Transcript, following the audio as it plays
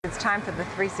It's time for the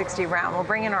 360 round. We'll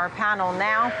bring in our panel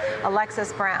now.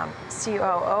 Alexis Brown,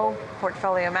 COO,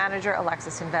 Portfolio Manager,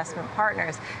 Alexis Investment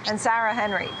Partners, and Sarah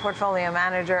Henry, Portfolio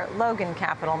Manager, Logan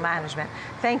Capital Management.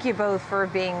 Thank you both for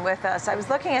being with us. I was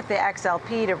looking at the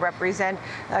XLP to represent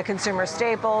consumer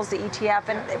staples, the ETF,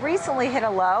 and it recently hit a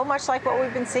low, much like what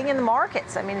we've been seeing in the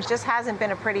markets. I mean, it just hasn't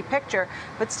been a pretty picture,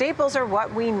 but staples are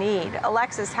what we need.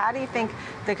 Alexis, how do you think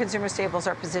the consumer staples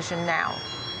are positioned now?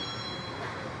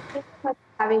 Thanks so much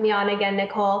for having me on again,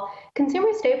 Nicole.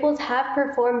 Consumer staples have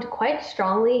performed quite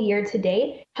strongly year to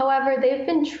date. However, they've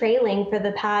been trailing for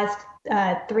the past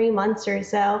 3 months or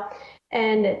so.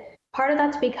 And part of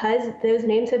that's because those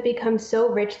names have become so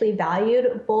richly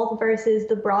valued, both versus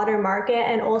the broader market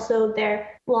and also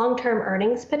their long-term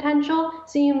earnings potential.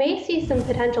 So you may see some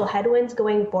potential headwinds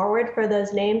going forward for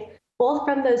those names, both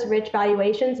from those rich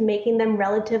valuations, making them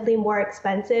relatively more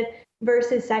expensive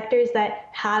versus sectors that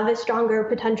have a stronger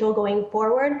potential going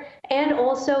forward. And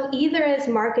also, either as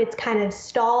markets kind of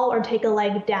stall or take a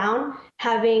leg down,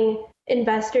 having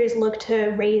investors look to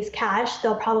raise cash,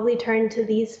 they'll probably turn to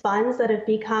these funds that have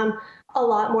become a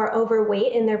lot more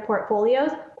overweight in their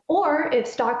portfolios. Or if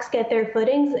stocks get their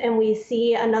footings and we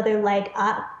see another leg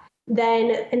up,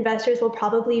 then investors will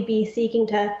probably be seeking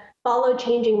to follow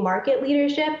changing market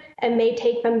leadership and may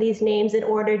take from these names in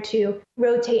order to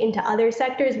rotate into other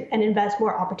sectors and invest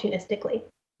more opportunistically.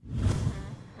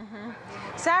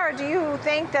 Sarah, do you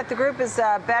think that the group is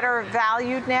better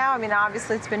valued now? I mean,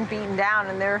 obviously it's been beaten down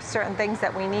and there are certain things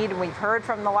that we need, and we've heard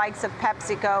from the likes of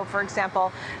PepsiCo, for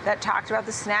example, that talked about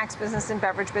the snacks business and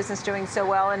beverage business doing so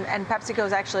well, and PepsiCo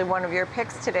is actually one of your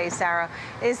picks today, Sarah.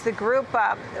 Is the group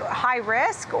high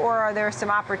risk, or are there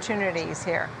some opportunities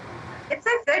here? It's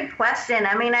a good question.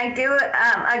 I mean, I do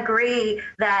agree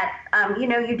that,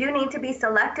 you do need to be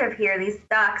selective here. These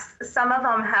stocks, some of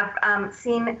them have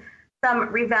seen some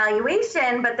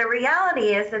revaluation, but the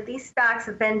reality is that these stocks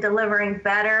have been delivering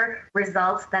better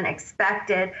results than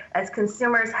expected as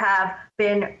consumers have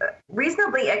been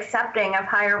reasonably accepting of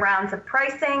higher rounds of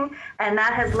pricing, and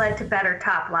that has led to better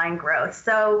top line growth.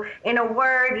 So in a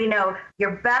word,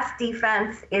 your best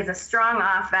defense is a strong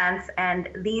offense, and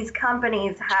these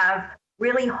companies have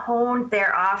really honed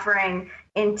their offering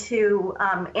into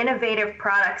innovative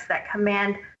products that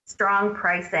command strong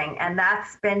pricing, and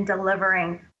that's been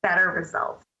delivering better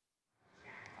results.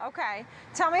 Okay,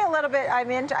 tell me a little bit. I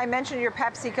mentioned your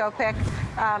PepsiCo pick.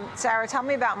 Sarah, tell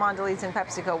me about Mondelez and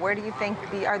PepsiCo. Where do you think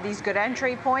are these good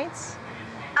entry points?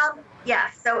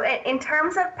 Yes, so in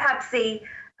terms of Pepsi,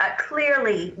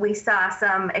 clearly we saw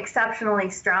some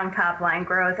exceptionally strong top line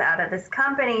growth out of this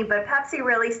company, but Pepsi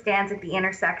really stands at the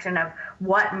intersection of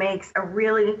what makes a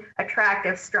really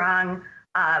attractive, strong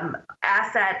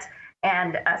asset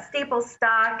and a staple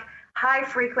stock: high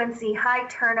frequency, high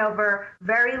turnover,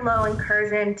 very low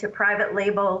incursion to private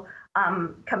label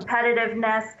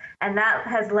competitiveness, and that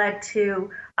has led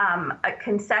to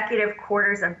consecutive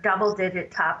quarters of double-digit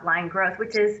top-line growth,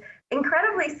 which is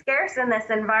incredibly scarce in this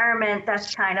environment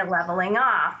that's kind of leveling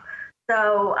off.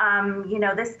 So,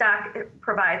 this stock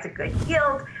provides a good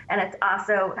yield, and it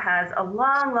also has a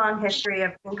long, long history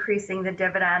of increasing the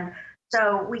dividend.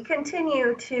 So we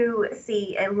continue to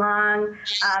see a long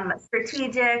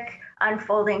strategic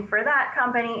unfolding for that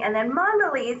company. And then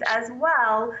Mondelez as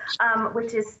well,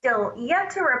 which is still yet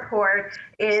to report,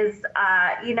 is,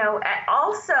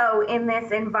 also in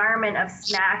this environment of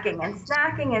snacking. And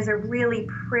snacking is a really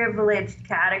privileged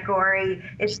category.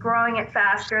 It's growing at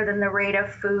faster than the rate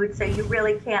of food, so you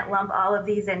really can't lump all of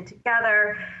these in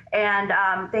together. And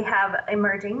they have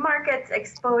emerging markets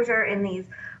exposure in these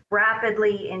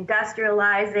rapidly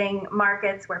industrializing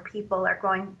markets where people are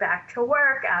going back to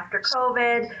work after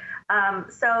COVID.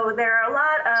 So there are a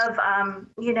lot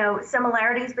of,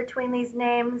 similarities between these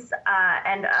names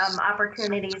and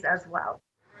opportunities as well.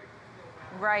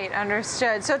 Right,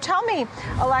 understood. So tell me,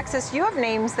 Alexis, you have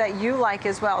names that you like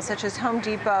as well, such as Home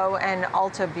Depot and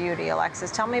Ulta Beauty.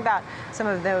 Alexis, tell me about some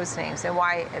of those names and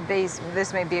why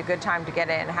this may be a good time to get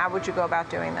in. How would you go about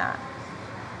doing that?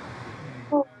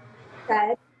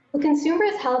 The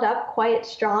consumers held up quite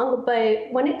strong, but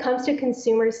when it comes to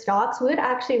consumer stocks, we would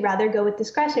actually rather go with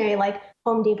discretionary like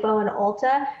Home Depot and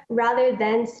Ulta rather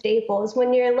than staples.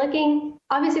 When you're looking,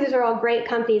 obviously those are all great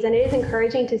companies and it is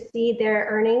encouraging to see their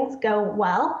earnings go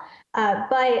well,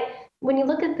 but when you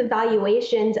look at the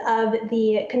valuations of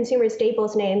the consumer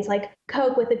staples names like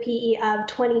Coke with a PE of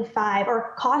 25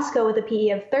 or Costco with a PE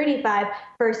of 35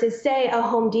 versus say a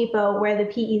Home Depot where the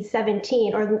PE is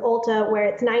 17 or Ulta where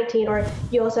it's 19, or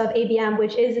you also have ABM,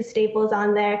 which is a staples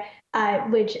on there,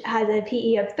 which has a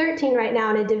PE of 13 right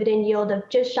now and a dividend yield of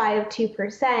just shy of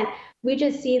 2%. We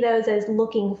just see those as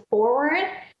looking forward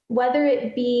whether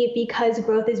it be because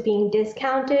growth is being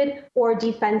discounted or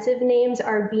defensive names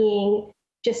are being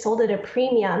just sold at a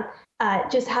premium,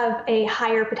 just have a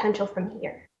higher potential from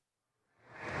here.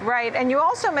 Right, and you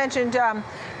also mentioned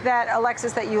that,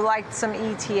 Alexis, that you liked some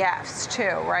ETFs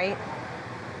too, right?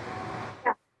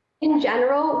 In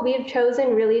general, we've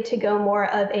chosen really to go more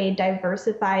of a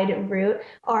diversified route.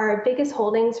 Our biggest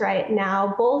holdings right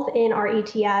now, both in our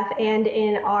ETF and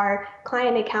in our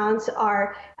client accounts,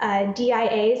 are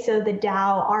DIA, so the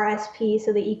Dow, RSP,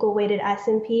 so the equal weighted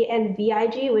S&P, and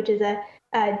VIG, which is a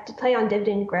play on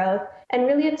dividend growth. And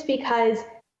really it's because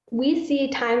we see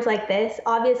times like this.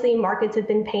 Obviously, markets have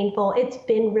been painful. It's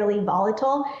been really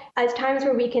volatile as times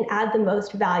where we can add the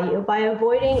most value by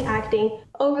avoiding acting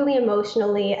overly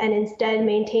emotionally and instead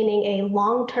maintaining a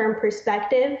long-term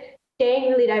perspective, staying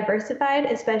really diversified,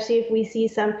 especially if we see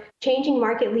some changing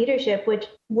market leadership, which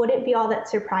wouldn't be all that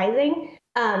surprising.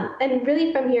 And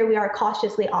really from here, we are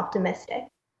cautiously optimistic.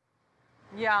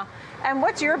 Yeah. And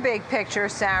what's your big picture,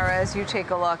 Sarah, as you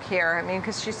take a look here? I mean,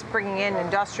 because she's bringing in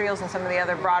industrials and some of the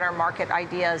other broader market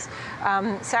ideas.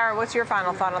 Sarah, what's your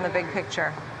final thought on the big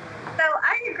picture? So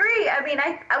I agree. I mean,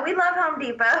 we love Home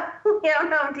Depot. We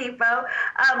own Home Depot,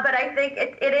 but I think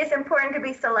it is important to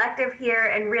be selective here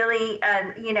and really,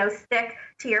 stick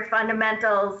to your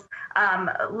fundamentals.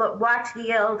 Watch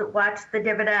yield, watch the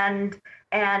dividend,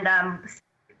 and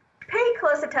pay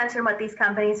close attention to what these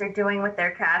companies are doing with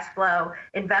their cash flow,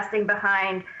 investing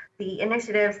behind the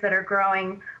initiatives that are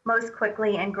growing most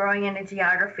quickly and growing into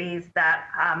geographies that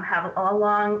have a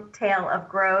long tail of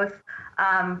growth.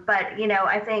 But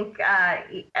I think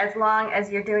as long as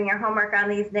you're doing your homework on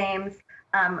these names,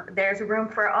 there's room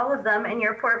for all of them in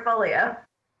your portfolio.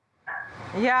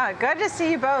 Yeah, good to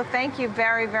see you both. Thank you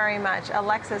very, very much,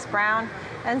 Alexis Brown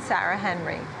and Sarah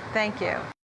Henry. Thank you.